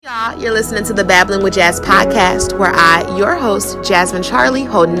You're listening to the Babbling with Jazz podcast, where I, your host, Jasmine Charlie,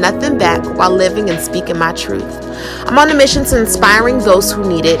 hold nothing back while living and speaking my truth. I'm on a mission to inspiring those who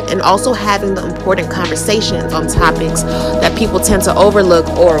need it and also having the important conversations on topics that people tend to overlook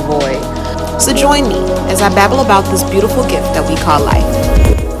or avoid. So join me as I babble about this beautiful gift that we call life.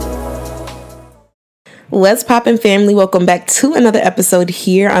 What's poppin', family? Welcome back to another episode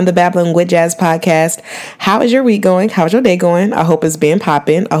here on the Babbling with Jazz podcast. How is your week going? How's your day going? I hope it's been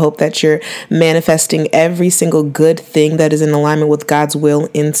poppin'. I hope that you're manifesting every single good thing that is in alignment with God's will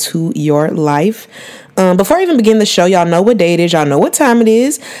into your life. Before I even begin the show, y'all know what day it is. Y'all know what time it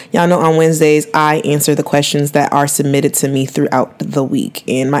is. Y'all know on Wednesdays, I answer the questions that are submitted to me throughout the week.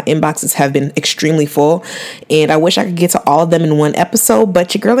 And my inboxes have been extremely full. And I wish I could get to all of them in one episode,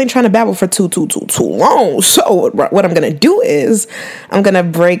 but your girl ain't trying to babble for too long. So what I'm going to do is I'm going to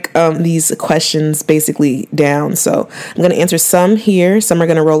break these questions basically down. So I'm going to answer some here. Some are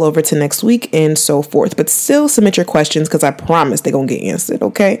going to roll over to next week and so forth. But still submit your questions because I promise they're going to get answered,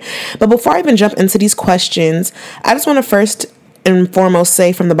 okay? But before I even jump into these questions, I just want to first and foremost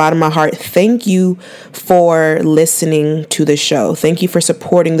say from the bottom of my heart, thank you for listening to the show. Thank you for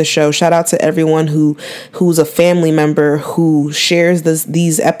supporting the show. Shout out to everyone who's a family member, who shares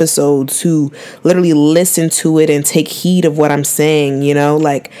these episodes, who literally listen to it and take heed of what I'm saying. You know,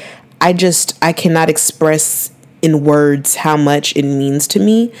 like I cannot express in words how much it means to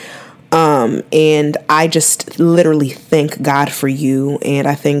me. And I just literally thank God for you. And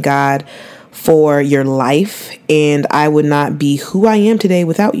I thank God for your life, and I would not be who I am today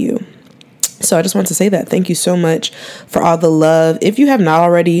without you. So I just want to say that. Thank you so much for all the love. If you have not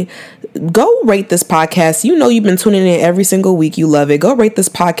already, go rate this podcast. You know you've been tuning in every single week. You love it. Go rate this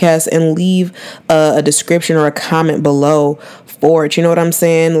podcast and leave a description or a comment below for it. You know what I'm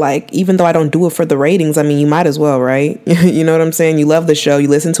saying? Like, even though I don't do it for the ratings, I mean, you might as well, right? You know what I'm saying? You love the show. You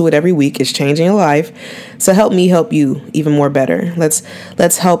listen to it every week. It's changing your life. So help me help you even more better.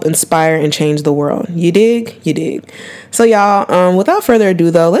 Let's help inspire and change the world. You dig? You dig. So y'all, without further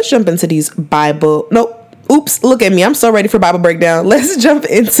ado though, let's jump into these Oops, look at me. I'm so ready for Bible breakdown. Let's jump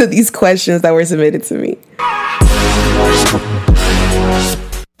into these questions that were submitted to me.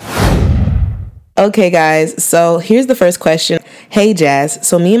 Okay, guys, so here's the first question. Hey, Jazz.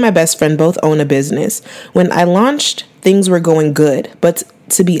 So me and my best friend both own a business. When I launched, things were going good, but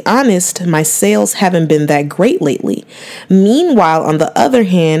to be honest, my sales haven't been that great lately. Meanwhile, on the other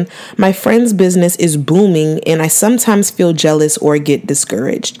hand, my friend's business is booming and I sometimes feel jealous or get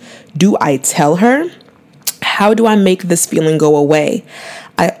discouraged. Do I tell her? How do I make this feeling go away?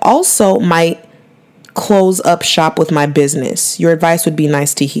 I also might close up shop with my business. Your advice would be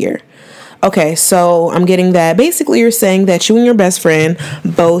nice to hear. Okay, so I'm getting that. Basically, you're saying that you and your best friend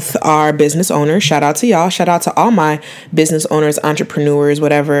both are business owners. Shout out to y'all. Shout out to all my business owners, entrepreneurs,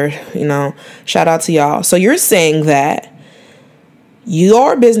 whatever, shout out to y'all. So you're saying that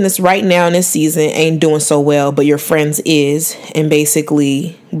your business right now in this season ain't doing so well, but your friend's is. And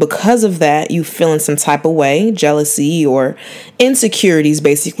basically, because of that, you feeling some type of way, jealousy or insecurities.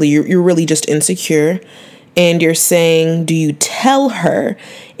 Basically, you're really just insecure. And you're saying, do you tell her?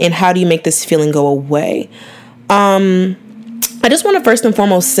 And how do you make this feeling go away? I just want to first and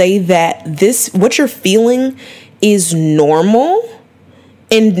foremost say that what you're feeling is normal.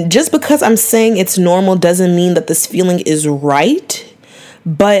 And just because I'm saying it's normal doesn't mean that this feeling is right.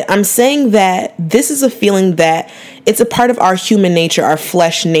 But I'm saying that this is a feeling that it's a part of our human nature, our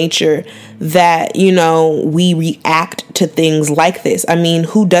flesh nature, that, we react to things like this. I mean,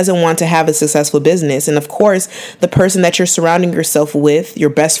 who doesn't want to have a successful business? And of course, the person that you're surrounding yourself with,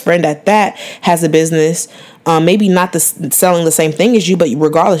 your best friend at that, has a business, maybe not selling the same thing as you, but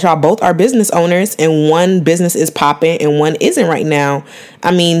regardless, y'all both are business owners and one business is popping and one isn't right now.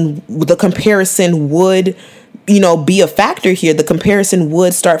 I mean, the comparison would be a factor here. The comparison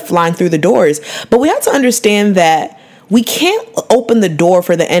would start flying through the doors. But we have to understand that we can't open the door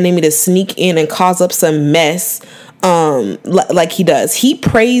for the enemy to sneak in and cause up some mess like he does. He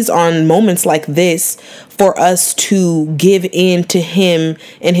preys on moments like this for us to give in to him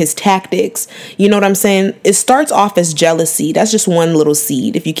and his tactics. You know what I'm saying? It starts off as jealousy. That's just one little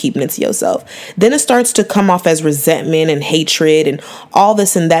seed if you keeping it to yourself. Then it starts to come off as resentment and hatred and all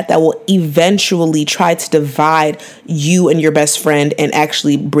this and that will eventually try to divide you and your best friend and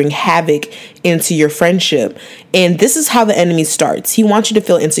actually bring havoc into your friendship. And this is how the enemy starts. He wants you to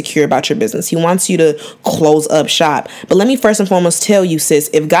feel insecure about your business. He wants you to close up shop. But let me first and foremost tell you, sis,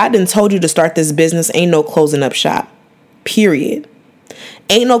 if God didn't told you to start this business, ain't no closing up shop. Period.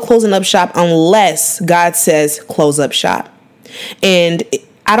 Ain't no closing up shop unless God says close up shop. And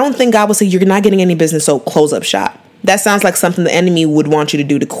I don't think God will say you're not getting any business, so close up shop. That sounds like something the enemy would want you to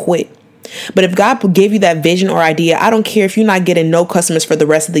do, to quit. But if God gave you that vision or idea, I don't care if you're not getting no customers for the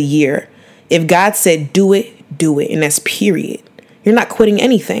rest of the year. If God said do it, do it. And that's period. You're not quitting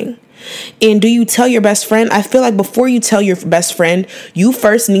anything. And do you tell your best friend? I feel like before you tell your best friend, you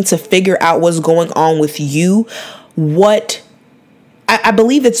first need to figure out what's going on with you. I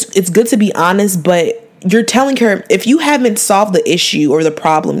believe it's good to be honest, but you're telling her, if you haven't solved the issue or the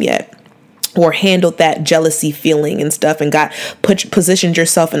problem yet, or handled that jealousy feeling and stuff, and positioned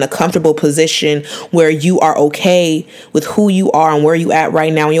yourself in a comfortable position where you are okay with who you are and where you at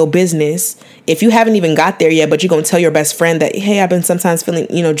right now in your business. If you haven't even got there yet, but you're going to tell your best friend that, hey, I've been sometimes feeling,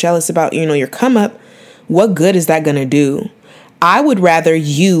 jealous about, your come up. What good is that going to do? I would rather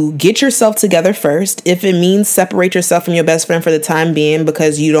you get yourself together first. If it means separate yourself from your best friend for the time being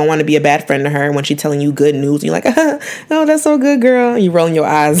because you don't want to be a bad friend to her when she's telling you good news, you're like, oh, that's so good, girl. And you're rolling your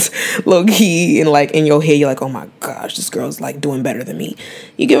eyes low key, and like in your head, you're like, oh my gosh, this girl's like doing better than me.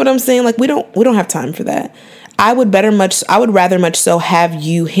 You get what I'm saying? Like we don't have time for that. I would rather much so have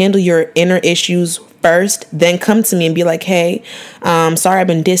you handle your inner issues first, then come to me and be like, hey, sorry I've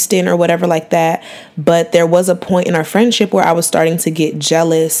been distant or whatever like that. But there was a point in our friendship where I was starting to get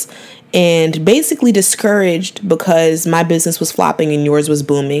jealous and basically discouraged because my business was flopping and yours was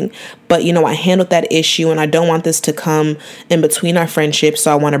booming. But, I handled that issue and I don't want this to come in between our friendship.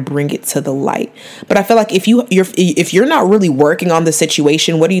 So I want to bring it to the light. But I feel like if you're not really working on the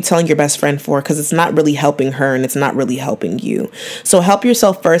situation, what are you telling your best friend for? Because it's not really helping her and it's not really helping you. So help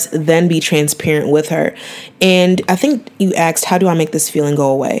yourself first, then be transparent with her. And I think you asked, how do I make this feeling go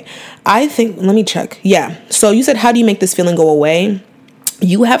away? Let me check. Yeah. So you said, how do you make this feeling go away?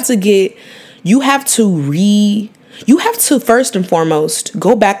 You have to first and foremost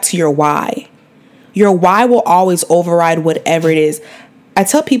go back to your why. Your why will always override whatever it is. I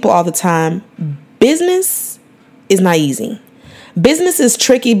tell people all the time, business is not easy. Business is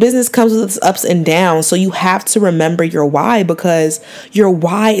tricky. Business comes with its ups and downs. So you have to remember your why, because your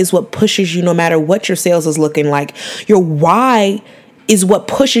why is what pushes you no matter what your sales is looking like. Your why is what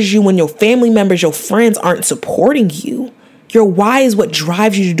pushes you when your family members, your friends aren't supporting you. Your why is what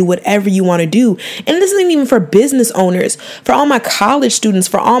drives you to do whatever you want to do. And this isn't even for business owners, for all my college students,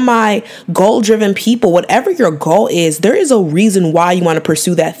 for all my goal-driven people. Whatever your goal is, there is a reason why you want to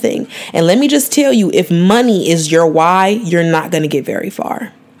pursue that thing. And let me just tell you, if money is your why, you're not going to get very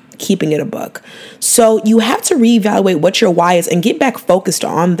far. Keeping it a buck. So you have to reevaluate what your why is and get back focused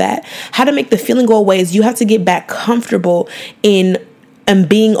on that. How to make the feeling go away is you have to get back comfortable in and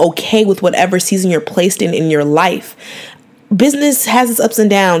being okay with whatever season you're placed in your life. Business has its ups and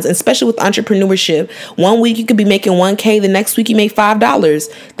downs, especially with entrepreneurship. One week you could be making $1,000, the next week you make $5.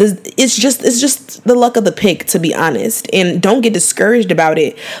 It's just the luck of the pick, to be honest. And don't get discouraged about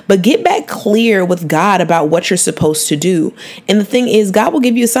it, but get back clear with God about what you're supposed to do. And the thing is, God will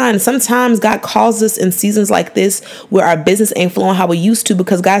give you a sign. Sometimes God calls us in seasons like this where our business ain't flowing how we used to,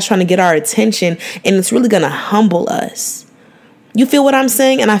 because God's trying to get our attention, and it's really going to humble us. You feel what I'm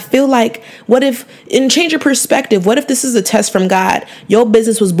saying? And I feel like, change your perspective. What if this is a test from God? Your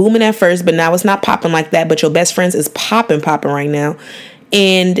business was booming at first, but now it's not popping like that. But your best friends is popping right now.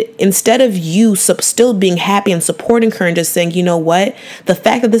 And instead of you still being happy and supporting her and just saying, you know what? The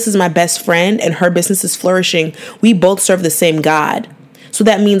fact that this is my best friend and her business is flourishing, we both serve the same God. So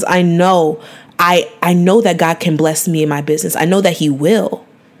that means I know that God can bless me in my business. I know that he will.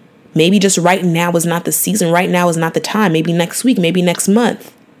 Maybe just right now is not the season. Right now is not the time. Maybe next week, maybe next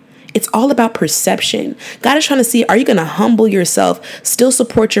month. It's all about perception. God is trying to see, are you going to humble yourself, still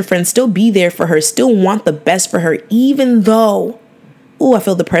support your friend, still be there for her, still want the best for her, even though, I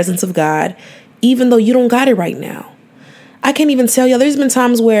feel the presence of God, even though you don't got it right now. I can't even tell you. There's been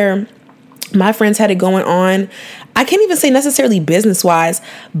times where my friends had it going on. I can't even say necessarily business wise,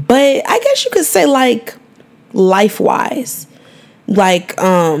 but I guess you could say like life wise. Like,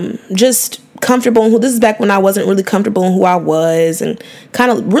 just comfortable. This is back when I wasn't really comfortable in who I was and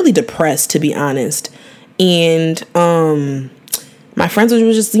kind of really depressed, to be honest. And, my friends were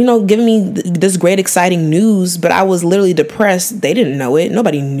just, giving me this great, exciting news, but I was literally depressed. They didn't know it.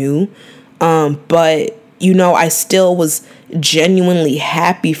 Nobody knew. But I still was genuinely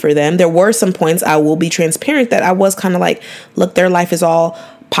happy for them. There were some points, I will be transparent, that I was kind of like, look, their life is all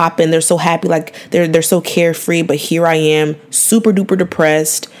popping. They're so happy, like they're so carefree, but here I am, super duper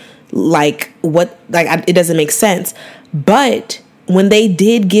depressed. It doesn't make sense. But when they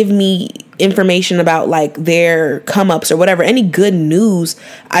did give me information about like their come ups or whatever, any good news,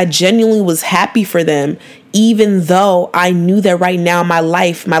 I genuinely was happy for them, even though I knew that right now my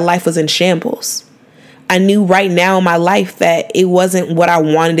life was in shambles. I knew right now in my life that it wasn't what I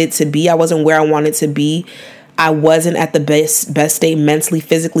wanted it to be. I wasn't where I wanted to be. I wasn't at the best state mentally,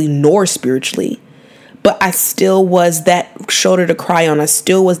 physically, nor spiritually. But I still was that shoulder to cry on. I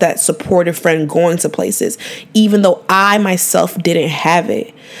still was that supportive friend going to places, even though I myself didn't have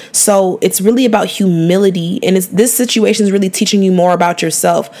it. So it's really about humility. And this situation is really teaching you more about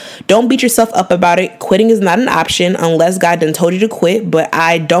yourself. Don't beat yourself up about it. Quitting is not an option unless God done told you to quit. But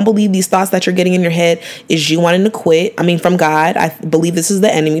I don't believe these thoughts that you're getting in your head is you wanting to quit. I mean, from God. I believe this is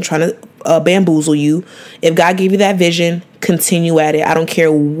the enemy trying to bamboozle you. If God gave you that vision, continue at it. I don't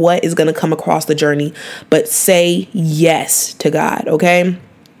care what is going to come across the journey, but say yes to God. Okay.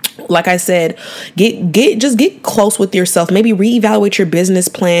 Like I said, get close with yourself. Maybe reevaluate your business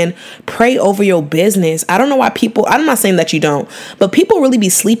plan. Pray over your business. I don't know why people, I'm not saying that you don't, but people really be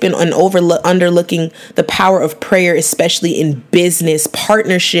sleeping and underlooking the power of prayer, especially in business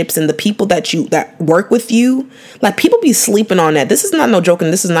partnerships and the people that work with you. Like, people be sleeping on that. This is not no joke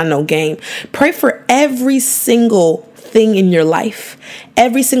and this is not no game. Pray for every single thing in your life.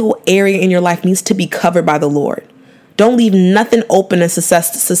 Every single area in your life needs to be covered by the Lord. Don't leave nothing open and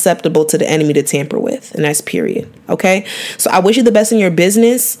susceptible to the enemy to tamper with. And that's period. Okay. So I wish you the best in your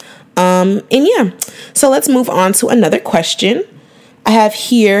business. And yeah, so let's move on to another question. I have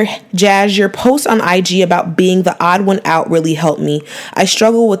here, Jazz, your post on IG about being the odd one out really helped me. I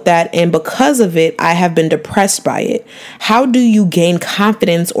struggle with that, and because of it, I have been depressed by it. How do you gain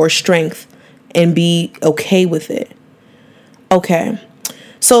confidence or strength and be okay with it? Okay.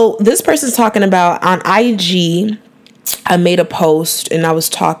 So this person's talking about on IG, I made a post and I was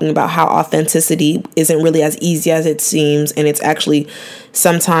talking about how authenticity isn't really as easy as it seems. And it's actually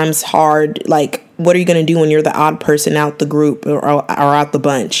sometimes hard. Like, what are you going to do when you're the odd person out the group or out the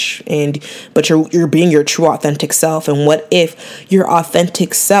bunch? But you're being your true authentic self. And what if your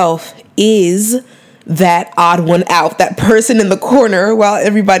authentic self is that odd one out, that person in the corner while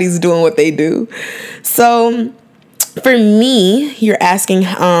everybody's doing what they do? So for me, you're asking,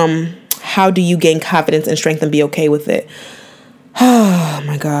 how do you gain confidence and strength and be okay with it? Oh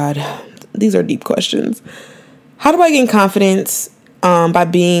my God. These are deep questions. How do I gain confidence? By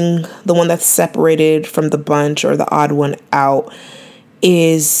being the one that's separated from the bunch or the odd one out,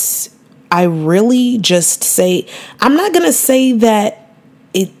 is I really just say, I'm not going to say that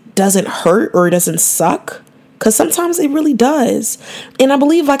it doesn't hurt or it doesn't suck, because sometimes it really does. And I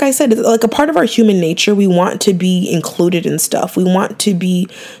believe, like I said, it's like a part of our human nature. We want to be included in stuff. We want to be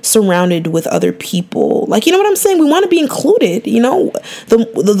surrounded with other people. Like, you know what I'm saying? We want to be included. You know,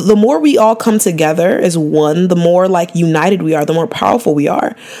 the more we all come together as one, the more like united we are, the more powerful we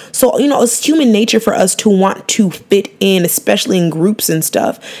are. So, you know, it's human nature for us to want to fit in, especially in groups and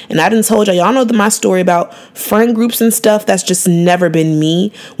stuff. And I done told y'all know my story about friend groups and stuff. That's just never been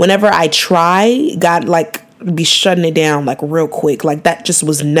me. Whenever I try, God be shutting it down like real quick. Like, that just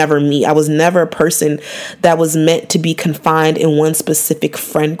was never me. I was never a person that was meant to be confined in one specific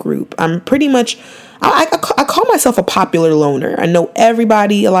friend group. I'm pretty much, I call myself a popular loner. I know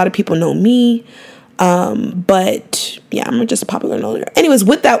everybody. A lot of people know me. But yeah, I'm just a popular loner. Anyways,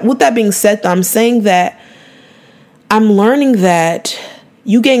 with that being said, though, I'm saying that I'm learning that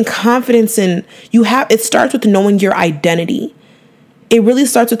you gain confidence it starts with knowing your identity. It really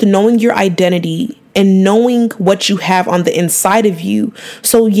starts with knowing your identity and knowing what you have on the inside of you.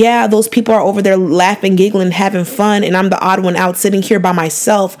 So yeah, those people are over there laughing, giggling, having fun, and I'm the odd one out sitting here by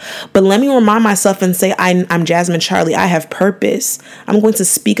myself. But let me remind myself and say, I'm Jasmine Charlie. I have purpose. I'm going to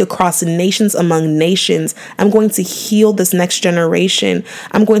speak across nations among nations. I'm going to heal this next generation.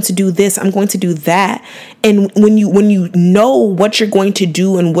 I'm going to do this. I'm going to do that. And when you know what you're going to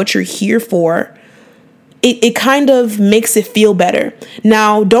do and what you're here for, it kind of makes it feel better.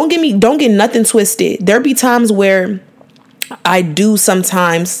 Now, don't get nothing twisted. There be times where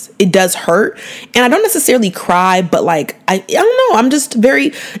sometimes it does hurt, and I don't necessarily cry, but like, I don't know. I'm just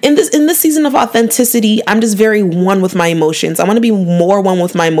very, in this season of authenticity, I'm just very one with my emotions. I want to be more one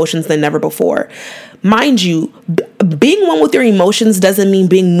with my emotions than never before. Mind you, being one with your emotions doesn't mean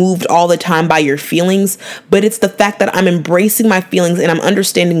being moved all the time by your feelings, but it's the fact that I'm embracing my feelings and I'm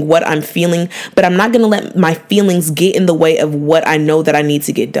understanding what I'm feeling, but I'm not going to let my feelings get in the way of what I know that I need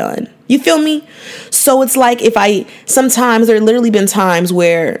to get done. You feel me? So it's like sometimes there have literally been times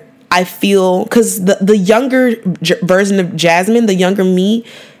where I feel, because the younger version of Jasmine, the younger me,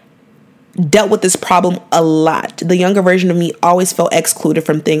 dealt with this problem a lot. The younger version of me always felt excluded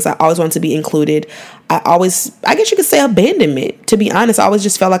from things. I always wanted to be included. I guess you could say abandonment. To be honest, I always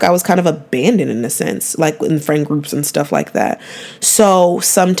just felt like I was kind of abandoned in a sense, like in friend groups and stuff like that. So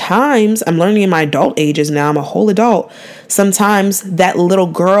sometimes, I'm learning in my adult ages now, I'm a whole adult. Sometimes that little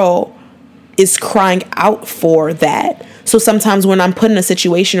girl is crying out for that. So sometimes when I'm put in a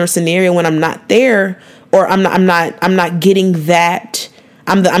situation or scenario when I'm not there, or I'm not getting that.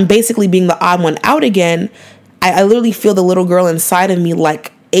 I'm basically being the odd one out again. I literally feel the little girl inside of me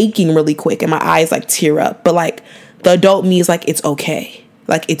like aching really quick, and my eyes like tear up. But like the adult me is like, it's okay.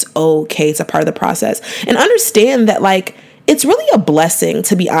 Like, it's okay. It's a part of the process. And understand that, like, it's really a blessing,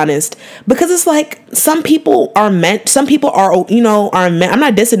 to be honest, because it's like some people are meant, are meant. I'm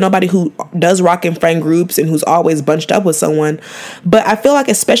not dissing nobody who does rock in friend groups and who's always bunched up with someone. But I feel like,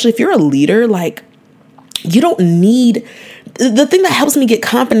 especially if you're a leader, like, you don't need, the thing that helps me get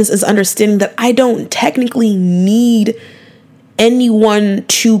confidence is understanding that I don't technically need anyone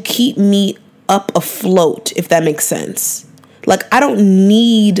to keep me up afloat, if that makes sense. Like, I don't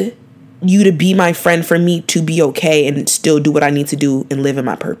need you to be my friend for me to be okay and still do what I need to do and live in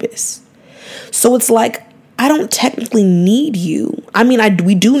my purpose. So it's like, I don't technically need you. I mean,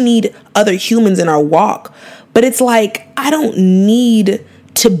 we do need other humans in our walk, but it's like, I don't need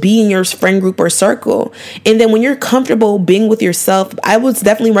to be in your friend group or circle. And then when you're comfortable being with yourself, I would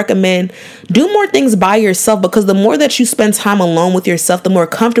definitely recommend do more things by yourself, because the more that you spend time alone with yourself, the more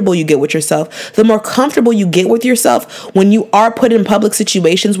comfortable you get with yourself. The more comfortable you get with yourself when you are put in public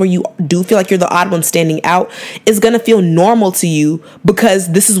situations where you do feel like you're the odd one standing out, it's going to feel normal to you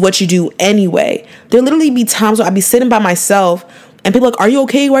because this is what you do anyway. There'll literally be times where I'd be sitting by myself and people are like, are you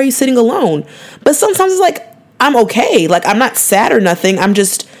okay? Why are you sitting alone? But sometimes it's like, I'm okay. Like, I'm not sad or nothing. I'm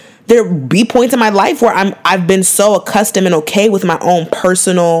just, there be points in my life where I've been so accustomed and okay with my own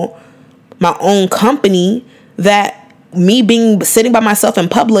company that me sitting by myself in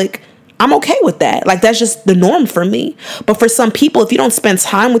public, I'm okay with that. Like, that's just the norm for me. But for some people, if you don't spend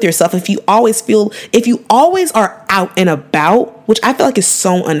time with yourself, if you always are out and about, which I feel like is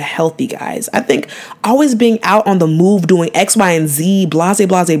so unhealthy, guys. I think always being out on the move, doing X, Y, and Z, blase,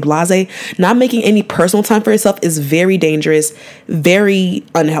 blase, blase, not making any personal time for yourself is very dangerous, very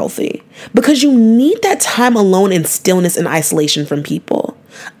unhealthy. Because you need that time alone in stillness and isolation from people.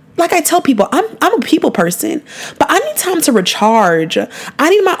 Like I tell people, I'm a people person, but I need time to recharge. I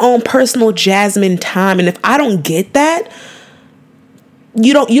need my own personal Jasmine time. And if I don't get that,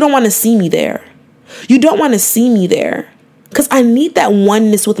 you don't want to see me there. You don't want to see me there because I need that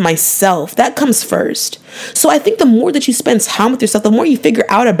oneness with myself. That comes first. So I think the more that you spend time with yourself, the more you figure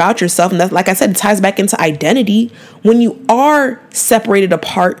out about yourself. And that, like I said, it ties back into identity. When you are separated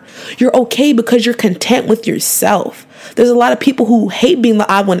apart, you're okay because you're content with yourself. There's a lot of people who hate being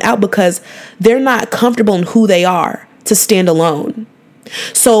the odd one out because they're not comfortable in who they are to stand alone.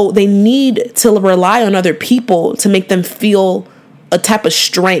 So they need to rely on other people to make them feel a type of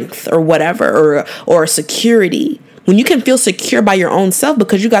strength or whatever, or security. When you can feel secure by your own self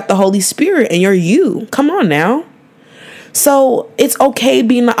because you got the Holy Spirit and you're you. Come on now. So it's okay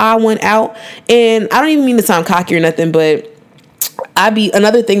being the odd one out. And I don't even mean to sound cocky or nothing, but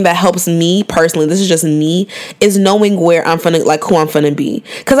another thing that helps me personally, this is just me, is knowing where I'm finna, like, who I'm finna be.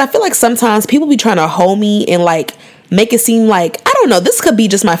 Because I feel like sometimes people be trying to hold me and like make it seem like, I don't know, this could be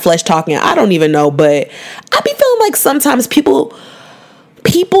just my flesh talking. I don't even know, but I be feeling like sometimes people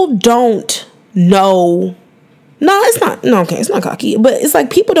don't know. No, it's not. No, okay, it's not cocky, but it's like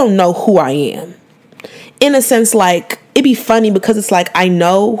people don't know who I am. In a sense, like, it'd be funny because it's like I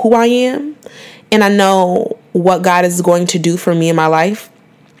know who I am and I know what God is going to do for me in my life.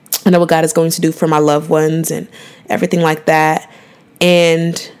 I know what God is going to do for my loved ones and everything like that.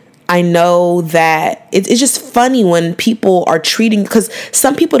 And I know that it's just funny when people are treating, because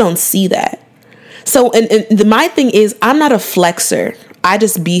some people don't see that. So, and my thing is, I'm not a flexer. I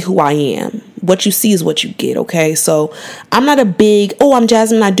just be who I am. What you see is what you get, okay? So I'm not a big, I'm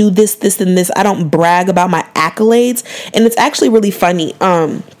Jasmine, I do this, and this. I don't brag about my accolades. And it's actually really funny.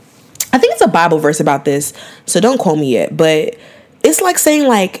 I think it's a Bible verse about this, so don't quote me yet. But it's like saying,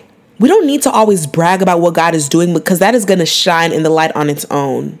 like, we don't need to always brag about what God is doing because that is going to shine in the light on its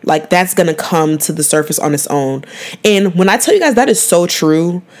own. Like, that's going to come to the surface on its own. And when I tell you guys that is so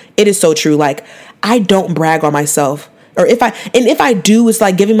true, it is so true. Like, I don't brag on myself. Or if I do, it's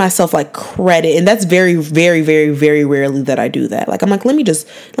like giving myself like credit. And that's very, very, very, very rarely that I do that. Like, I'm like, let me just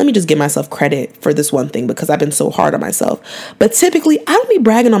give myself credit for this one thing because I've been so hard on myself. But typically I don't be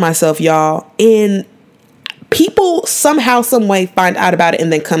bragging on myself, y'all. And people somehow, some way find out about it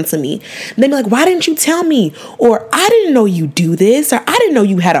and then come to me. And they be like, why didn't you tell me? Or I didn't know you do this. Or I didn't know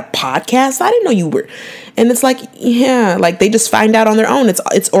you had a podcast. I didn't know you were. And it's like, yeah, like they just find out on their own.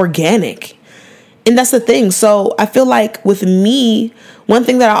 It's organic. And that's the thing. So I feel like with me, one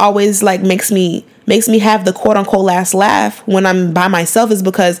thing that I always like makes me have the quote unquote last laugh when I'm by myself is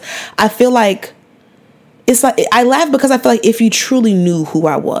because I feel like it's like I laugh because I feel like if you truly knew who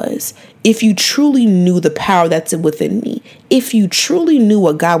I was, if you truly knew the power that's within me, if you truly knew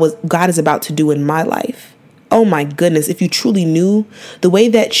what God is about to do in my life, oh my goodness, if you truly knew the way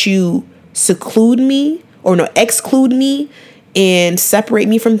that you exclude me and separate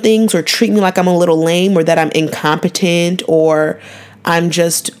me from things or treat me like I'm a little lame or that I'm incompetent or I'm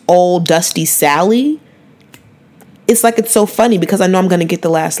just old dusty Sally, it's like, it's so funny because I know I'm going to get the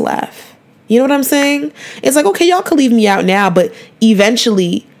last laugh. You know what I'm saying? It's like, okay, y'all can leave me out now, but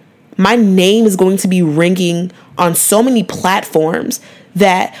eventually my name is going to be ringing on so many platforms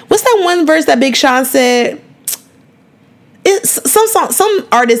that, what's that one verse that Big Sean said? Some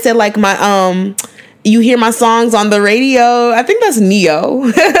artist said like you hear my songs on the radio. I think that's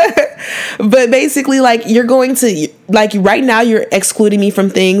Neo. But basically, like, you're going to, like, right now you're excluding me from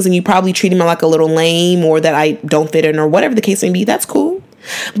things and you probably treating me like a little lame or that I don't fit in or whatever the case may be. That's cool.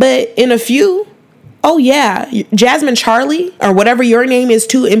 But in a few, oh yeah, Jasmine Charlie or whatever your name is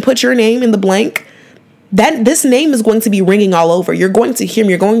too, and put your name in the blank. That this name is going to be ringing all over. You're going to hear me.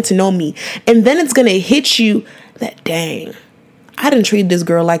 You're going to know me. And then it's going to hit you that, dang, I didn't treat this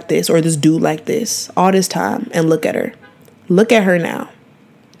girl like this or this dude like this all this time. And look at her. Look at her now.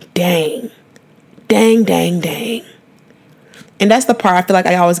 Dang. Dang, dang, dang. And that's the part I feel like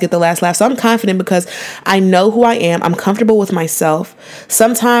I always get the last laugh. So I'm confident because I know who I am. I'm comfortable with myself.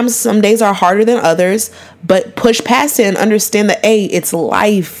 Sometimes some days are harder than others, but push past it and understand that, hey, it's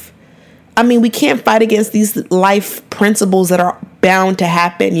life. I mean, we can't fight against these life principles that are bound to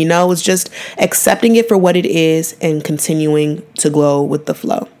happen. You know, it's just accepting it for what it is and continuing to go with the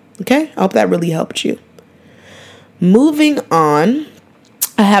flow. Okay. I hope that really helped you. Moving on.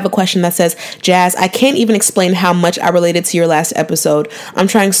 I have a question that says, Jazz, I can't even explain how much I related to your last episode. I'm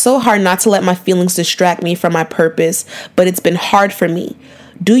trying so hard not to let my feelings distract me from my purpose, but it's been hard for me.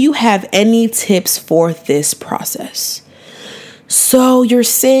 Do you have any tips for this process? So you're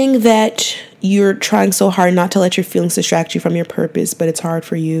saying that you're trying so hard not to let your feelings distract you from your purpose, but it's hard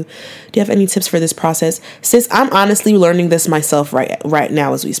for you. Do you have any tips for this process? Sis, I'm honestly learning this myself right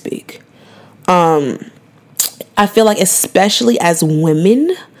now as we speak. I feel like especially as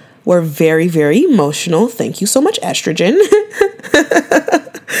women, we're very, very emotional. Thank you so much, estrogen.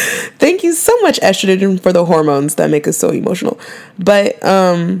 Thank you so much, estrogen, for the hormones that make us so emotional. But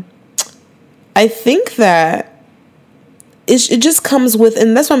I think that it just comes with,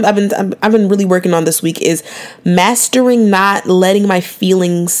 and that's what I've been really working on this week, is mastering not letting my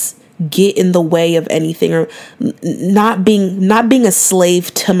feelings get in the way of anything, or not being a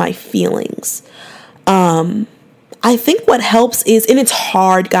slave to my feelings. I think what helps is, and it's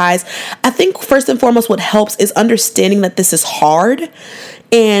hard, guys. I think first and foremost, what helps is understanding that this is hard.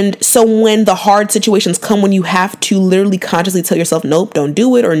 And so when the hard situations come, when you have to literally consciously tell yourself, nope, don't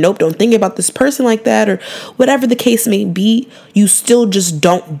do it, or nope, don't think about this person like that, or whatever the case may be, you still just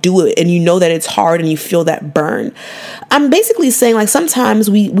don't do it. And you know that it's hard and you feel that burn. I'm basically saying, like,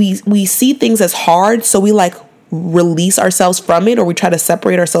 sometimes we see things as hard. So we like release ourselves from it, or we try to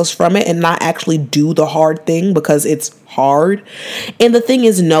separate ourselves from it and not actually do the hard thing because it's hard. And the thing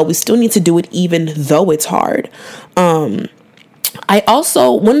is, no, we still need to do it even though it's hard. I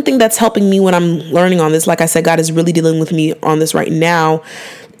also, one thing that's helping me when I'm learning on this, like I said, God is really dealing with me on this right now,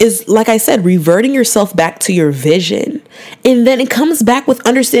 is, like I said, reverting yourself back to your vision. And then it comes back with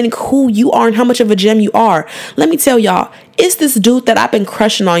understanding who you are and how much of a gem you are. Let me tell y'all, it's this dude that I've been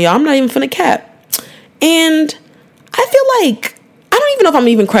crushing on, y'all. I'm not even finna cap. And I feel like, I don't even know if I'm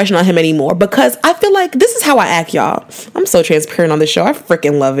even crushing on him anymore, because I feel like this is how I act, y'all. I'm so transparent on this show. I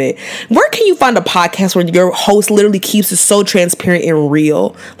freaking love it. Where can you find a podcast where your host literally keeps it so transparent and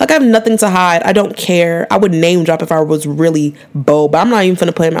real? Like, I have nothing to hide. I don't care. I would name drop if I was really bold, but I'm not even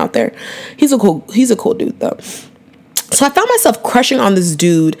finna put him out there. He's a cool dude though. So I found myself crushing on this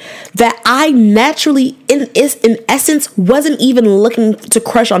dude that I naturally, in essence, wasn't even looking to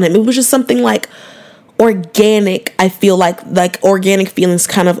crush on him. It was just something like organic. I feel like organic feelings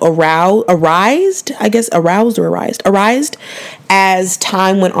kind of arised as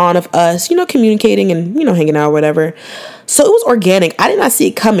time went on of us, communicating and, hanging out or whatever. So it was organic. I did not see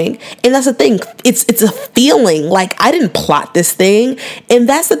it coming. And that's the thing. It's a feeling. Like, I didn't plot this thing. And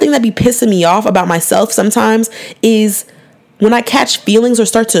that's the thing that be pissing me off about myself sometimes, is when I catch feelings or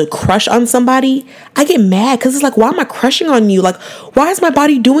start to crush on somebody, I get mad because it's like, why am I crushing on you? Like, why is my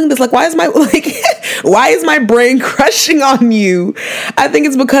body doing this? Like, why is my brain crushing on you? I think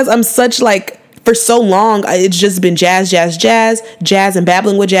it's because I'm such, for so long, it's just been jazz and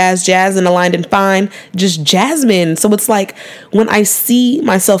babbling with jazz and aligned and fine, just Jasmine. So it's like, when I see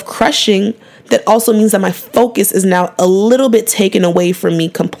myself crushing, that also means that my focus is now a little bit taken away from me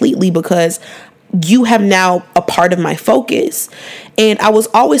completely, because you have now a part of my focus. And I was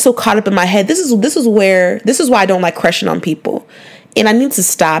always so caught up in my head. This is why I don't like crushing on people. And I need to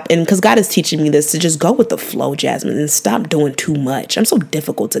stop, and because God is teaching me this, to just go with the flow, Jasmine, and stop doing too much. I'm so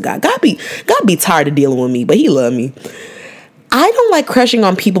difficult to God. God be tired of dealing with me, but he love me. I don't like crushing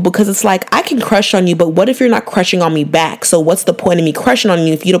on people because it's like, I can crush on you, but what if you're not crushing on me back? So what's the point of me crushing on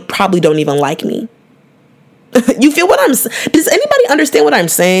you if you probably don't even like me? You feel what I'm saying? Does anybody understand what I'm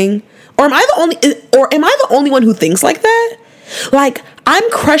saying? Or am I the only one who thinks like that? Like, I'm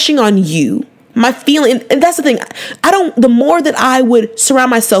crushing on you. My feeling, and that's the thing, the more that I would surround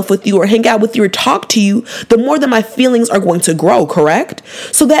myself with you or hang out with you or talk to you, the more that my feelings are going to grow, correct?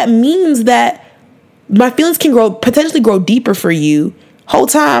 So that means that my feelings can potentially grow deeper for you. Whole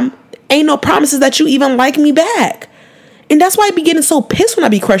time, ain't no promises that you even like me back. And that's why I be getting so pissed when I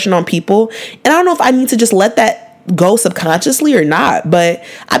be crushing on people. And I don't know if I need to just let that go subconsciously or not, but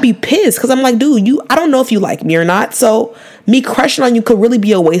I be pissed because I'm like, dude, I don't know if you like me or not. So me crushing on you could really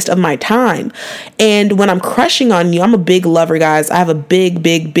be a waste of my time. And when I'm crushing on you, I'm a big lover, guys. I have a big,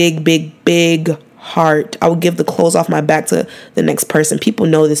 big, big, big, big heart. I will give the clothes off my back to the next person. People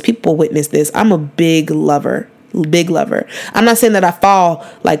know this. People witness this. I'm a big lover. Big lover. I'm not saying that I fall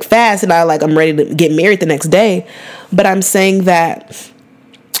like fast and I'm ready to get married the next day, but I'm saying that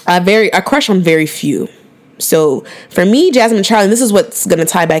I crush on very few. So for me, Jasmine Charlie, this is what's going to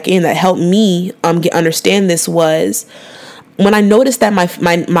tie back in that helped me understand this was when I noticed that my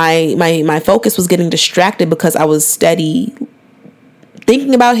focus was getting distracted because I was steady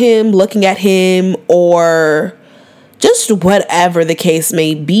thinking about him, looking at him, or just whatever the case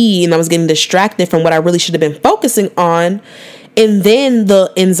may be, and I was getting distracted from what I really should have been focusing on. And then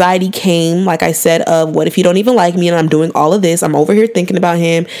the anxiety came, like I said, of what if you don't even like me and I'm doing all of this? I'm over here thinking about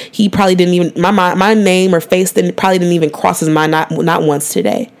him. He probably didn't even, my name or face probably didn't even cross his mind, not once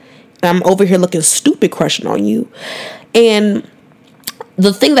today. And I'm over here looking stupid, crushing on you. And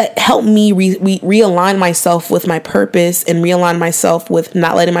the thing that helped me realign myself with my purpose and realign myself with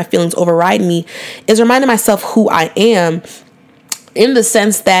not letting my feelings override me is reminding myself who I am, in the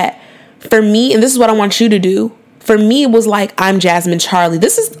sense that for me, and this is what I want you to do, for me, it was like, I'm Jasmine Charlie.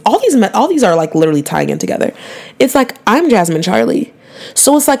 This is all these are like literally tying in together. It's like, I'm Jasmine Charlie.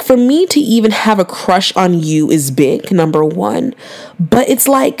 So it's like, for me to even have a crush on you is big, number one. But it's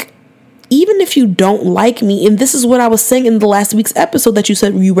like, even if you don't like me, and this is what I was saying in the last week's episode that you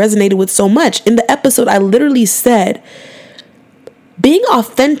said you resonated with so much. In the episode, I literally said, being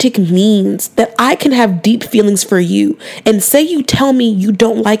authentic means that I can have deep feelings for you. And say you tell me you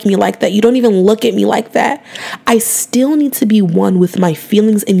don't like me like that, you don't even look at me like that, I still need to be one with my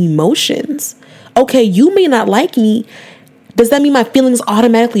feelings and emotions. Okay, you may not like me. Does that mean my feelings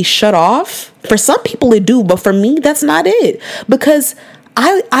automatically shut off? For some people it do, but for me, that's not it. Because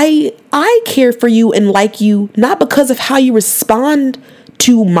I care for you and like you, not because of how you respond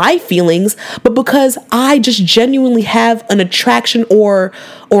to my feelings, but because I just genuinely have an attraction or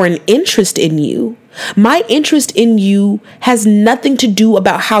an interest in you. My interest in you has nothing to do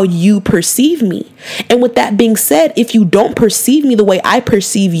about how you perceive me. And with that being said, if you don't perceive me the way I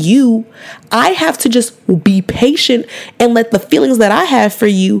perceive you, I have to just be patient and let the feelings that I have for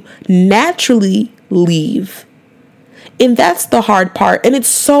you naturally leave. And that's the hard part. And it's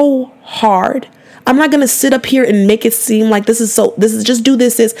so hard. I'm not going to sit up here and make it seem like this is just do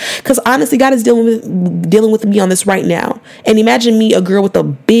this, because honestly, God is dealing with me on this right now. And imagine me, a girl with a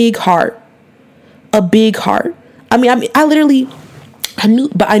big heart. I mean,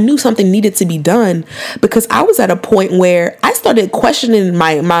 I knew something needed to be done, because I was at a point where I started questioning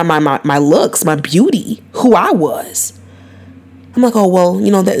my looks, my beauty, who I was. I'm like, oh, well,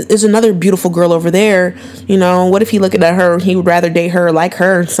 there's another beautiful girl over there. What if he looking at her, he would rather date her, like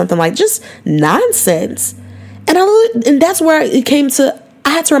her, something like just nonsense. And that's where it came to, I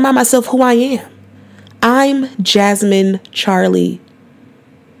had to remind myself who I am. I'm Jasmine Charlie.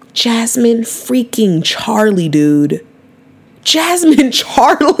 Jasmine freaking Charlie, dude. Jasmine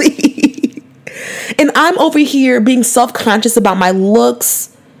Charlie. And I'm over here being self-conscious about my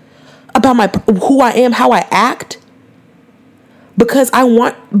looks, about who I am, how I act. Because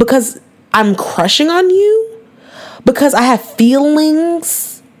I'm crushing on you, because I have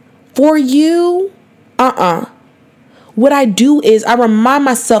feelings for you. What I do is I remind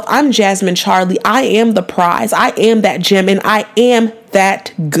myself, I'm Jasmine Charlie. I am the prize. I am that gem, and I am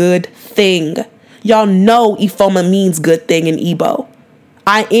that good thing. Y'all know Ifoma means good thing in Igbo.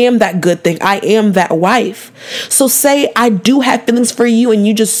 I am that good thing. I am that wife. So say I do have feelings for you and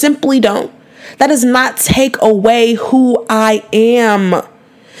you just simply don't. That does not take away who I am.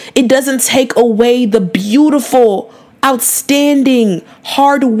 It doesn't take away the beautiful, outstanding,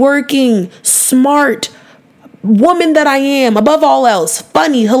 hardworking, smart woman that I am, above all else,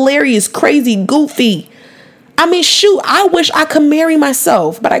 funny, hilarious, crazy, goofy. I mean, shoot, I wish I could marry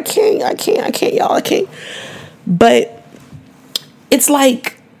myself, but I can't, y'all, I can't. But it's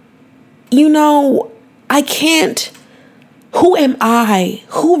like, I can't, who am I?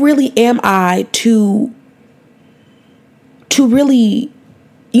 Who really am I to really,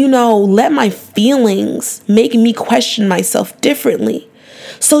 let my feelings make me question myself differently?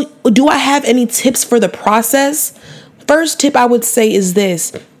 So do I have any tips for the process? First tip I would say is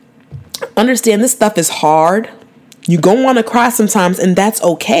this. Understand this stuff is hard. You're going to want to cry sometimes, and that's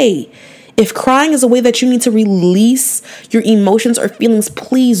okay. If crying is a way that you need to release your emotions or feelings,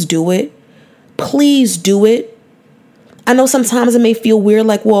 please do it. Please do it. I know sometimes it may feel weird,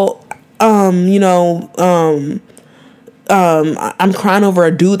 like, well, I'm crying over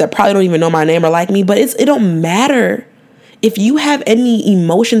a dude that probably don't even know my name or like me, but it don't matter. If you have any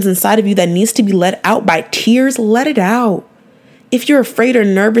emotions inside of you that needs to be let out by tears, let it out. If you're afraid or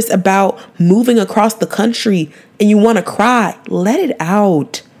nervous about moving across the country and you want to cry, let it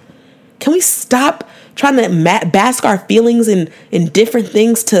out. Can we stop trying to bask our feelings in different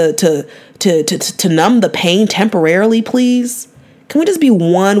things to numb the pain temporarily, please? Can we just be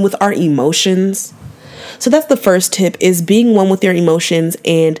one with our emotions? So that's the first tip, is being one with your emotions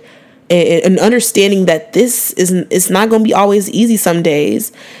and understanding that it's not going to be always easy some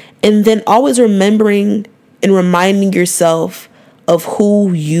days. And then always remembering and reminding yourself of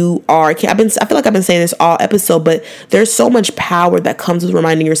who you are. I feel like I've been saying this all episode, but there's so much power that comes with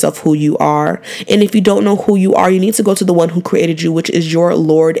reminding yourself who you are. And if you don't know who you are, you need to go to the one who created you, which is your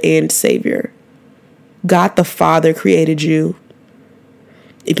Lord and Savior. God the Father created you.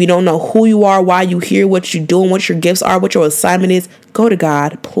 If you don't know who you are, why you here, what you're doing, what your gifts are, what your assignment is, go to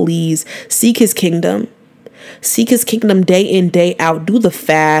God, please. Seek his kingdom. Seek his kingdom day in, day out. Do the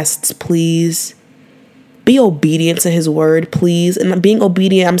fasts, please. Be obedient to his word, please. And being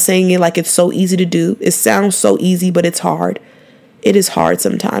obedient, I'm saying it like it's so easy to do. It sounds so easy, but it's hard. It is hard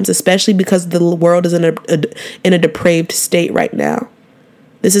sometimes, especially because the world is in a depraved state right now.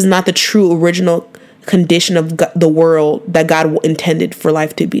 This is not the true original condition of the world that God intended for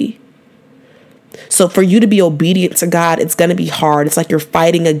life to be. So for you to be obedient to God, it's going to be hard. It's like you're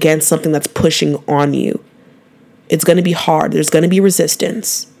fighting against something that's pushing on you. It's going to be hard. There's going to be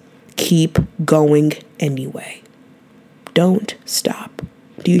resistance. Keep going anyway. Don't stop.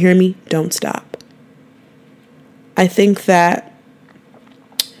 Do you hear me? Don't stop. I think that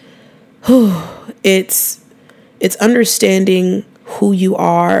it's understanding who you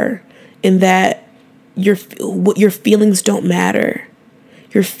are, and that your feelings don't matter.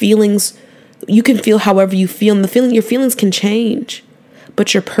 Your feelings, you can feel however you feel, and your feelings can change,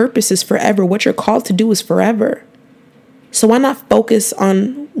 but your purpose is forever. What you're called to do is forever. So why not focus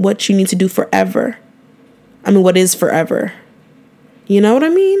on what you need to do forever? I mean, what is forever? You know what I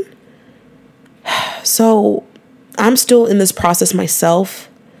mean? So I'm still in this process myself.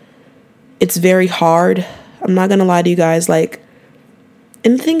 It's very hard. I'm not going to lie to you guys. And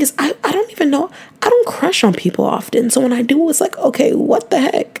the thing is, I don't even know. I don't crush on people often. So when I do, it's like, okay, what the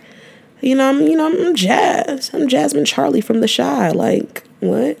heck? I'm Jazz. I'm Jasmine Charlie from The Chi. Like,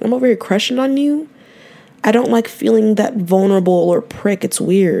 what? I'm over here crushing on you? I don't like feeling that vulnerable or prick. It's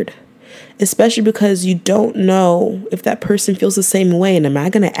weird. Especially because you don't know if that person feels the same way. And am I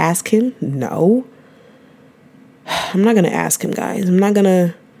going to ask him? No. I'm not going to ask him, guys. I'm not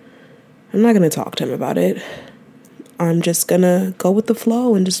going to talk to him about it. I'm just going to go with the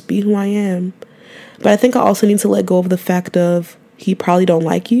flow and just be who I am. But I think I also need to let go of the fact of he probably don't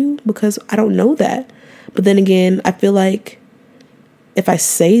like you, because I don't know that. But then again, I feel like if I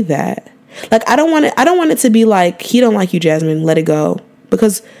say that, like, I don't want it to be like, he don't like you, Jasmine, let it go.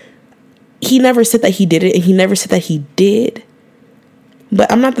 Because he never said that he did it, and he never said that he did.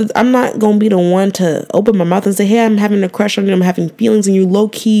 But I'm not going to be the one to open my mouth and say, hey, I'm having a crush on you, I'm having feelings, and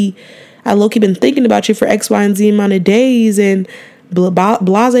I low-key been thinking about you for X, Y, and Z amount of days, and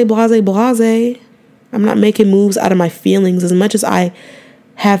blase. I'm not making moves out of my feelings. As much as I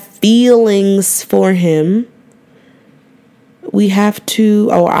have feelings for him, we all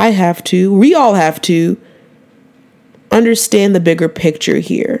have to understand the bigger picture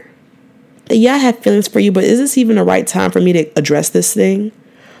here. Yeah, I have feelings for you, but is this even the right time for me to address this thing?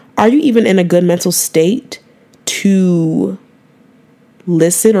 Are you even in a good mental state to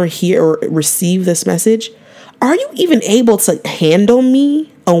listen or hear or receive this message? Are you even able to handle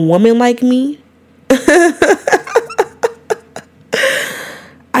me, a woman like me?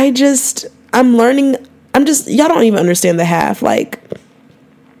 y'all don't even understand the half. Like,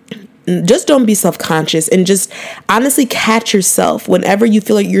 just don't be self-conscious, and just honestly catch yourself whenever you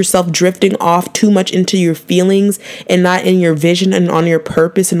feel like yourself drifting off too much into your feelings and not in your vision and on your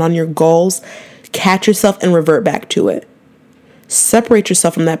purpose and on your goals. Catch yourself and revert back to it. Separate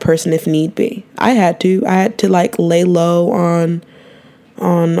yourself from that person if need be. I had to like lay low on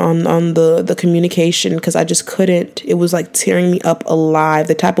the communication, because I just couldn't. It was like tearing me up alive.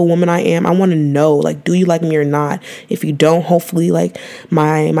 The type of woman I am, I want to know, like, do you like me or not? If you don't, hopefully like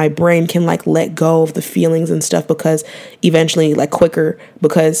my brain can like let go of the feelings and stuff, because eventually, like, quicker,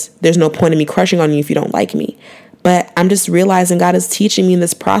 because there's no point in me crushing on you if you don't like me. But I'm just realizing God is teaching me in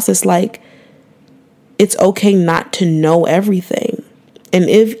this process, like, it's okay not to know everything. And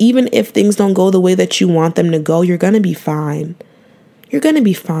even if things don't go the way that you want them to go, you're going to be fine. You're going to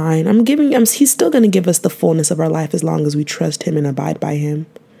be fine. He's still going to give us the fullness of our life as long as we trust him and abide by him.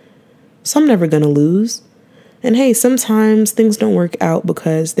 So I'm never going to lose. And hey, sometimes things don't work out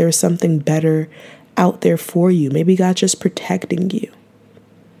because there's something better out there for you. Maybe God's just protecting you.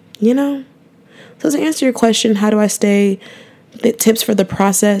 You know? So to answer your question, how do I stay? The tips for the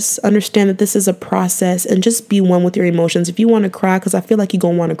process: understand that this is a process, and just be one with your emotions. If you want to cry, because I feel like you're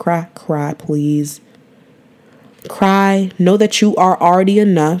going to want to cry, please. Cry, know that you are already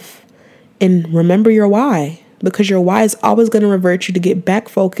enough, and remember your why, because your why is always going to revert you to get back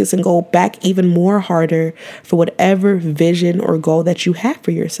focused and go back even more harder for whatever vision or goal that you have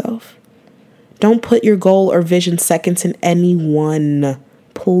for yourself. Don't put your goal or vision second to anyone,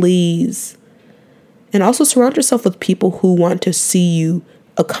 please. And also surround yourself with people who want to see you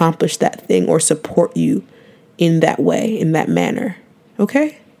accomplish that thing or support you in that way, in that manner.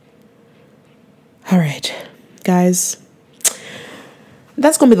 Okay? All right. Guys,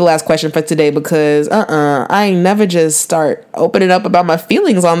 that's gonna be the last question for today, because I ain't never just start opening up about my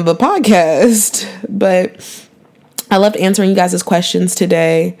feelings on the podcast. But I loved answering you guys' questions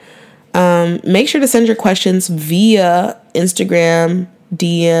today. Make sure to send your questions via Instagram,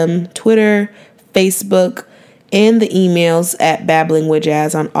 DM, Twitter, Facebook, and the emails at Babbling with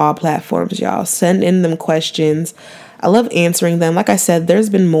Jazz on all platforms, y'all. Send in them questions. I love answering them. Like I said, there's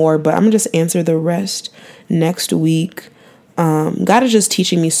been more, but I'm going to just answer the rest next week. God is just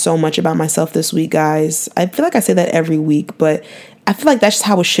teaching me so much about myself this week, guys. I feel like I say that every week, but I feel like that's just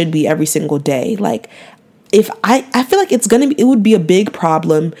how it should be every single day. Like, if I feel like it would be a big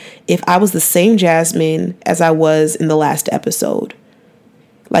problem if I was the same Jasmine as I was in the last episode.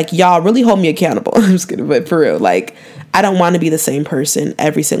 Like, y'all really hold me accountable. I'm just kidding, but for real, like, I don't want to be the same person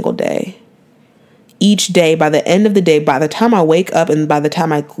every single day. Each day, by the end of the day, by the time I wake up and by the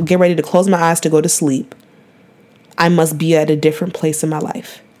time I get ready to close my eyes to go to sleep, I must be at a different place in my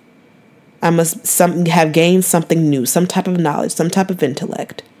life. I must have gained something new, some type of knowledge, some type of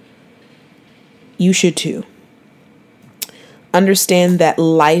intellect. You should too. Understand that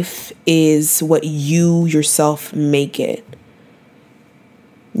life is what you yourself make it.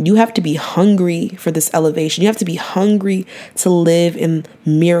 You have to be hungry for this elevation. You have to be hungry to live in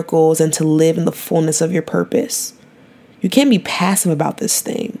miracles and to live in the fullness of your purpose. You can't be passive about this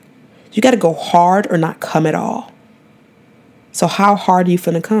thing. You got to go hard or not come at all. So how hard are you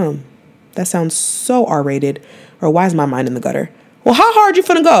finna come? That sounds so R-rated. Or why is my mind in the gutter? Well, how hard you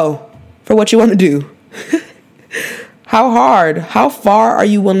finna go for what you want to do? How hard? How far are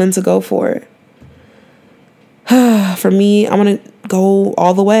you willing to go for it? For me, I want to go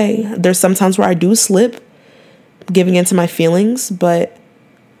all the way. There's sometimes where I do slip, giving into my feelings, but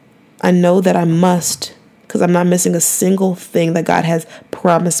I know that I must, because I'm not missing a single thing that God has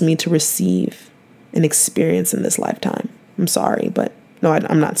promised me to receive and experience in this lifetime. I'm sorry, but no,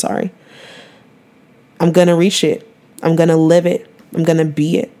 I'm not sorry. I'm going to reach it. I'm going to live it. I'm going to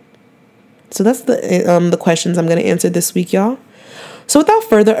be it. So that's the questions I'm going to answer this week, y'all. So without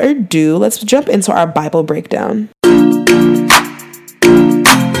further ado, let's jump into our Bible breakdown.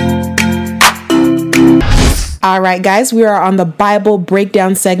 All right, guys, we are on the Bible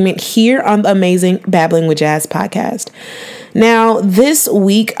breakdown segment here on the amazing Babbling with Jazz podcast. Now, this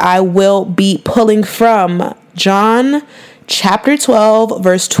week I will be pulling from John chapter 12,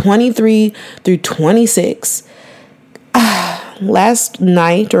 verse 23 through 26. Last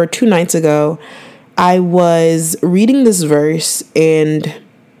night or 2 nights ago, I was reading this verse and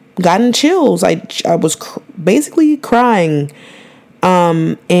gotten chills. I was basically crying.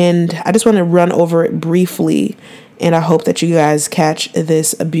 And I just want to run over it briefly, and I hope that you guys catch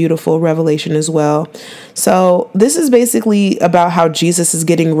this beautiful revelation as well. So this is basically about how Jesus is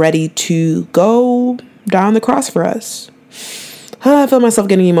getting ready to go down the cross for us. I feel myself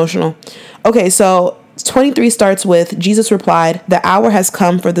getting emotional. Okay, so 23 starts with, Jesus replied, "The hour has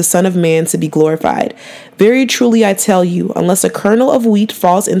come for the Son of Man to be glorified. Very truly I tell you, unless a kernel of wheat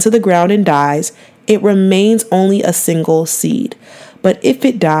falls into the ground and dies, it remains only a single seed. But if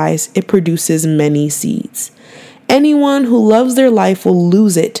it dies, it produces many seeds. Anyone who loves their life will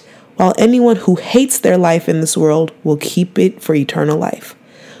lose it, while anyone who hates their life in this world will keep it for eternal life.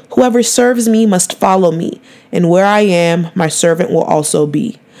 Whoever serves me must follow me, and where I am, my servant will also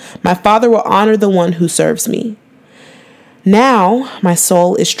be. My Father will honor the one who serves me. Now my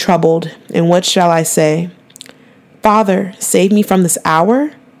soul is troubled, and what shall I say? Father, save me from this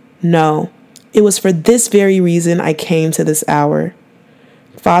hour? No, it was for this very reason I came to this hour.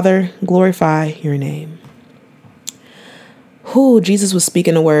 Father, glorify your name." Who Jesus was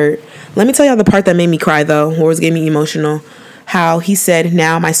speaking a word. Let me tell y'all the part that made me cry, though, or was getting me emotional. How he said,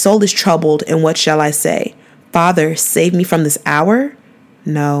 "Now my soul is troubled, and what shall I say? Father, save me from this hour?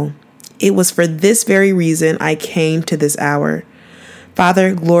 No, it was for this very reason I came to this hour.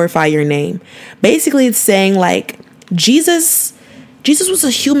 Father, glorify your name." Basically, it's saying like Jesus was a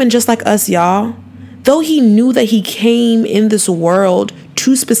human just like us, y'all. Though he knew that he came in this world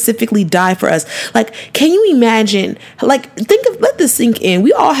to specifically die for us. Like, can you imagine? Like, let this sink in.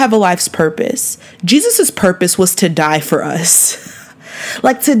 We all have a life's purpose. Jesus's purpose was to die for us.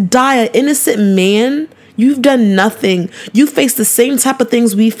 Like, to die, an innocent man. You've done nothing. You face the same type of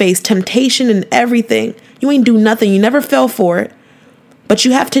things we face, temptation and everything. You ain't do nothing. You never fell for it. But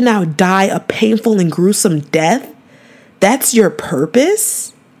you have to now die a painful and gruesome death. That's your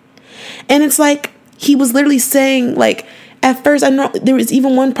purpose? And it's like, he was literally saying, like, at first, I know there was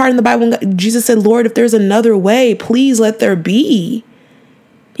even one part in the Bible when Jesus said, "Lord, if there's another way, please let there be."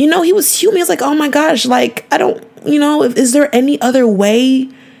 You know, he was human. He was like, oh my gosh, like, I don't, is there any other way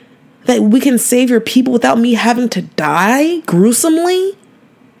that we can save your people without me having to die gruesomely?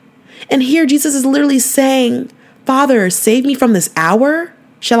 And here Jesus is literally saying, "Father, save me from this hour."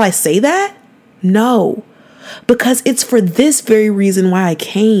 Shall I say that? No, because it's for this very reason why I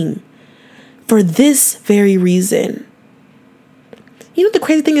came. For this very reason. You know, the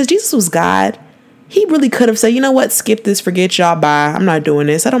crazy thing is Jesus was God. He really could have said, "You know what? Skip this, forget y'all, bye. I'm not doing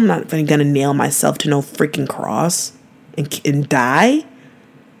this. I'm not going to nail myself to no freaking cross and die.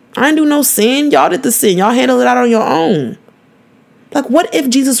 I ain't do no sin. Y'all did the sin. Y'all handle it out on your own." Like, what if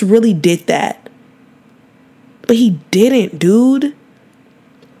Jesus really did that? But he didn't, dude.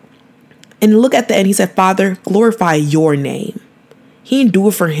 And look at the end. He said, "Father, glorify your name." He didn't do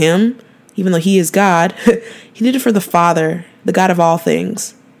it for him, even though he is God. He did it for the Father, the God of all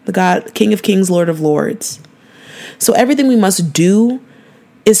things, the God, King of kings, Lord of lords. So everything we must do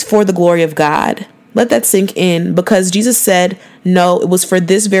is for the glory of God. Let that sink in, because Jesus said, "No, it was for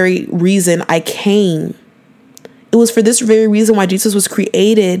this very reason I came." It was for this very reason why Jesus was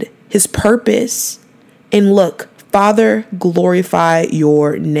created, his purpose. And look, Father, glorify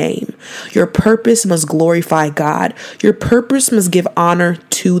your name. Your purpose must glorify God. Your purpose must give honor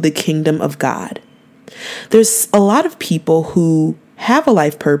to the kingdom of God. There's a lot of people who have a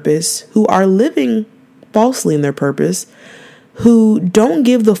life purpose, who are living falsely in their purpose, who don't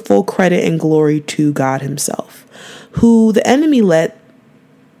give the full credit and glory to God himself, who the enemy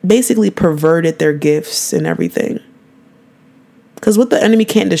basically perverted their gifts and everything. Because what the enemy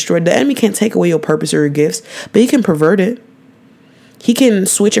can't destroy, the enemy can't take away your purpose or your gifts, but he can pervert it. He can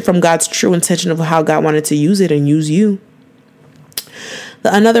switch it from God's true intention of how God wanted to use it and use you.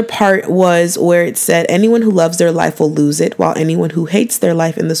 Another part was where it said, "Anyone who loves their life will lose it, while anyone who hates their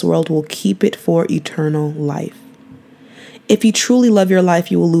life in this world will keep it for eternal life." If you truly love your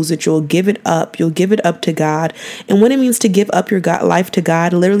life, you will lose it. You'll give it up. You'll give it up to God. And what it means to give up your life to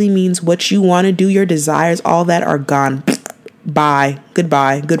God literally means what you want to do, your desires, all that are gone. Bye.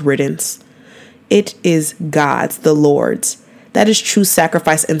 Goodbye. Good riddance. It is God's, the Lord's. That is true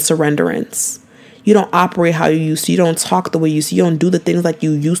sacrifice and surrenderance. You don't operate how you used to. You don't talk the way you used to. You don't do the things like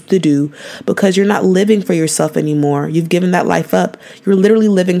you used to do, because you're not living for yourself anymore. You've given that life up. You're literally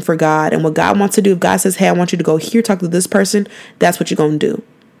living for God. And what God wants to do, if God says, "Hey, I want you to go here, talk to this person," that's what you're going to do.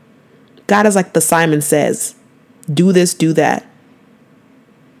 God is like the Simon Says, do this, do that.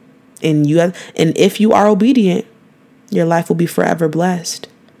 And if you are obedient, your life will be forever blessed.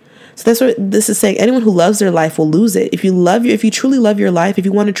 So that's what this is saying. Anyone who loves their life will lose it. If you truly love your life, if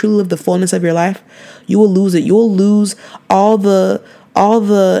you want to truly live the fullness of your life, you will lose it. You will lose all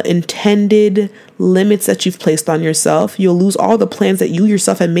the intended limits that you've placed on yourself. You'll lose all the plans that you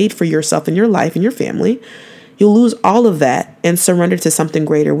yourself have made for yourself and your life and your family. You'll lose all of that and surrender to something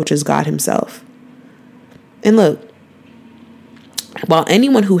greater, which is God himself. And look, while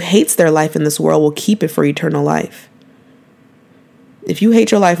anyone who hates their life in this world will keep it for eternal life. If you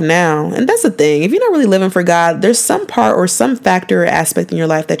hate your life now, and that's the thing, if you're not really living for God, there's some part or some factor or aspect in your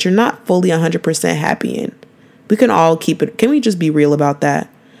life that you're not fully 100% happy in. We can all keep it. Can we just be real about that?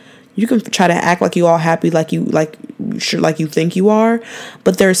 You can try to act like you all happy, like you think you are,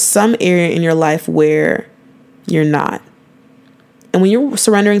 but there's some area in your life where you're not. And when you're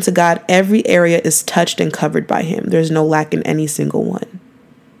surrendering to God, every area is touched and covered by Him. There's no lack in any single one.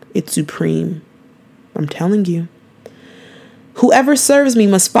 It's supreme. I'm telling you. Whoever serves me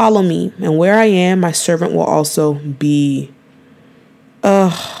must follow me, and where I am, my servant will also be.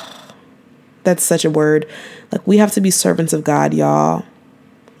 That's such a word. Like, we have to be servants of God, y'all.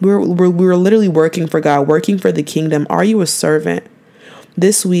 We're literally working for God, working for the kingdom. Are you a servant?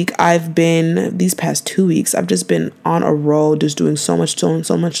 This week, these past 2 weeks, I've just been on a roll, just doing so much.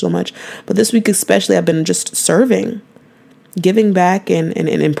 But this week especially, I've been just serving, giving back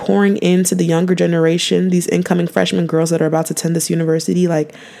and pouring into the younger generation, these incoming freshman girls that are about to attend this university.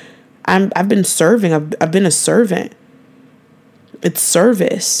 Like, I've been serving. I've been a servant. It's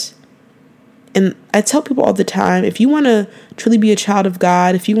service. And I tell people all the time, if you want to truly be a child of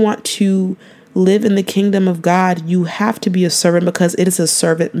God, if you want to live in the kingdom of God, you have to be a servant, because it is a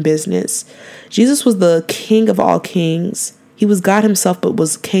servant business. Jesus was the King of all kings. He was God himself,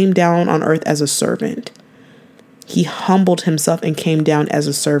 but came down on earth as a servant. He humbled himself and came down as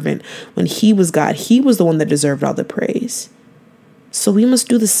a servant. When he was God, he was the one that deserved all the praise. So we must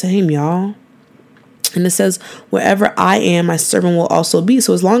do the same, y'all. And it says, wherever I am, my servant will also be.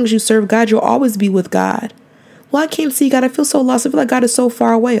 So as long as you serve God, you'll always be with God. Well, I can't see God. I feel so lost. I feel like God is so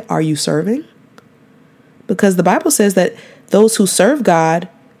far away. Are you serving? Because the Bible says that those who serve God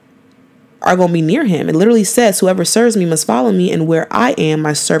are going to be near him. It literally says, whoever serves me must follow me, and where I am,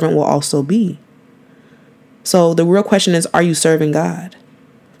 my servant will also be. So the real question is, are you serving God?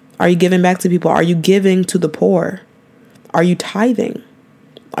 Are you giving back to people? Are you giving to the poor? Are you tithing?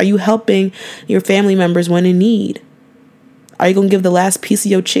 Are you helping your family members when in need? Are you going to give the last piece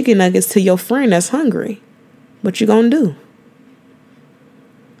of your chicken nuggets to your friend that's hungry? What you going to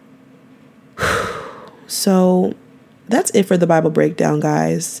do? So that's it for the Bible breakdown,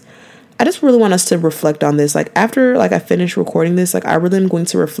 guys. I just really want us to reflect on this. After I finish recording this, I really am going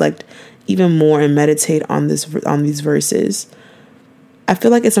to reflect even more and meditate on these verses. I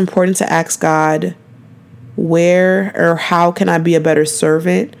feel like it's important to ask God, where or how can I be a better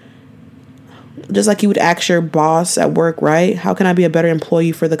servant? Just like you would ask your boss at work, right? How can I be a better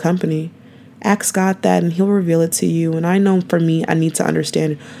employee for the company? Ask God that and he'll reveal it to you. And I know for me, I need to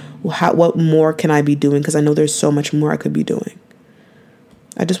understand what more can I be doing, because I know there's so much more I could be doing.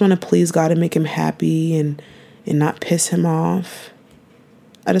 I just want to please God and make him happy and not piss him off.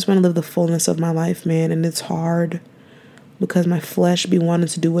 I just want to live the fullness of my life, man. And it's hard because my flesh be wanting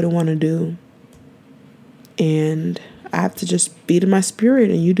to do what it want to do. And I have to just feed in my spirit,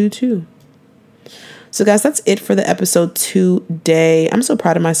 and you do too. So guys, that's it for the episode today. I'm so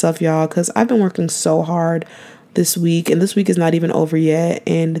proud of myself, y'all, because I've been working so hard this week, and this week is not even over yet.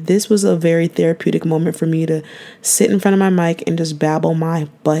 And this was a very therapeutic moment for me to sit in front of my mic and just babble my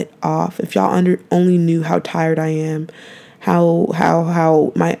butt off. If y'all only knew how tired I am, I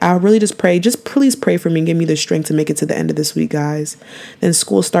really just please pray for me and give me the strength to make it to the end of this week, guys. Then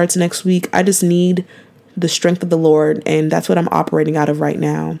school starts next week. I just need the strength of the Lord, and that's what I'm operating out of right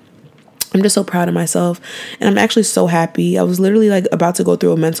now. I'm just so proud of myself, and I'm actually so happy. I was literally about to go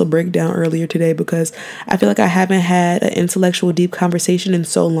through a mental breakdown earlier today because I feel like I haven't had an intellectual deep conversation in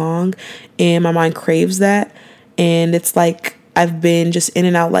so long, and my mind craves that. And it's like I've been just in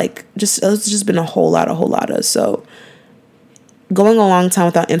and out, it's just been a whole lot of. So going a long time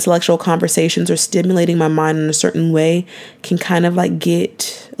without intellectual conversations or stimulating my mind in a certain way can kind of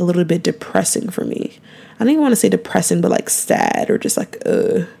get a little bit depressing for me. I don't even want to say depressing, but sad or just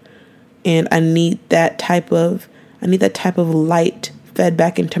And I need that type of light fed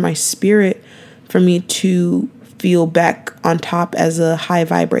back into my spirit for me to feel back on top as a high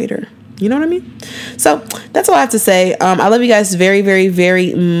vibrator. You know what I mean? So that's all I have to say. I love you guys very, very,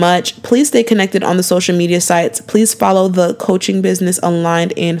 very much. Please stay connected on the social media sites. Please follow the Coaching Business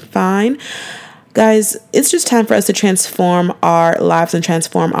Aligned and Fine. Guys, it's just time for us to transform our lives and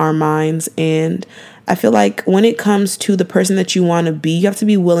transform our minds. And I feel like when it comes to the person that you want to be, you have to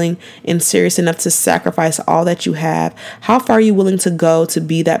be willing and serious enough to sacrifice all that you have. How far are you willing to go to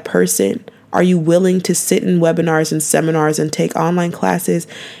be that person? Are you willing to sit in webinars and seminars and take online classes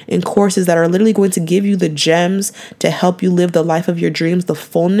and courses that are literally going to give you the gems to help you live the life of your dreams, the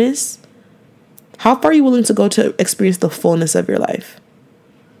fullness? How far are you willing to go to experience the fullness of your life?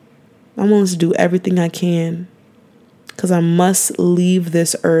 I'm willing to do everything I can because I must leave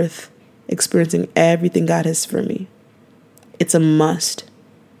this earth experiencing everything God has for me. It's a must.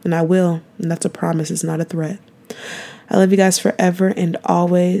 And I will. And that's a promise. It's not a threat. I love you guys forever and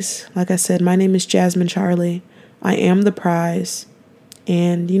always. Like I said, my name is Jasmine Charlie. I am the prize.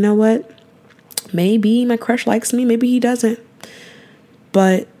 And you know what? Maybe my crush likes me. Maybe he doesn't.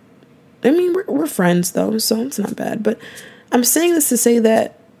 But, I mean, we're friends, though, so it's not bad. But I'm saying this to say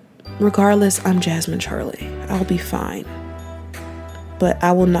that regardless, I'm Jasmine Charlie. I'll be fine. But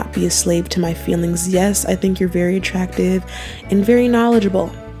I will not be a slave to my feelings. Yes, I think you're very attractive and very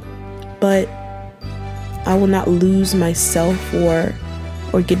knowledgeable. But I will not lose myself or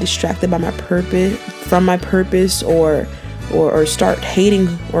get distracted by my purpose or start hating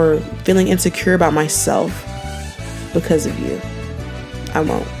or feeling insecure about myself because of you. I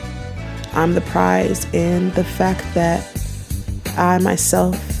won't. I'm the prize, and the fact that I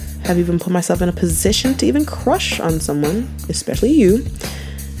myself have even put myself in a position to even crush on someone, especially you,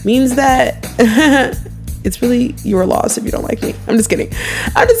 means that it's really your loss if you don't like me. I'm just kidding,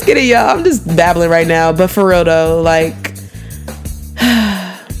 y'all. I'm just babbling right now. But for real though, like,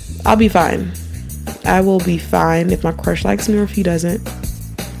 I'll be fine. I will be fine if my crush likes me or if he doesn't.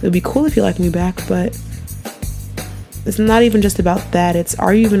 It would be cool if he liked me back, but it's not even just about that. It's,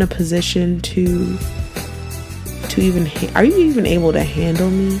 are you even in a position to even, are you even able to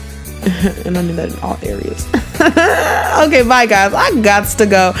handle me? And I mean that in all areas. Okay, bye guys. I gots to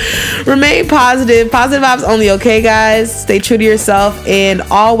go. Remain positive. Positive vibes only, okay guys? Stay true to yourself and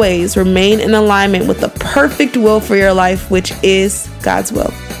always remain in alignment with the perfect will for your life, which is God's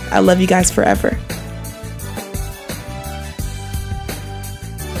will. I love you guys forever.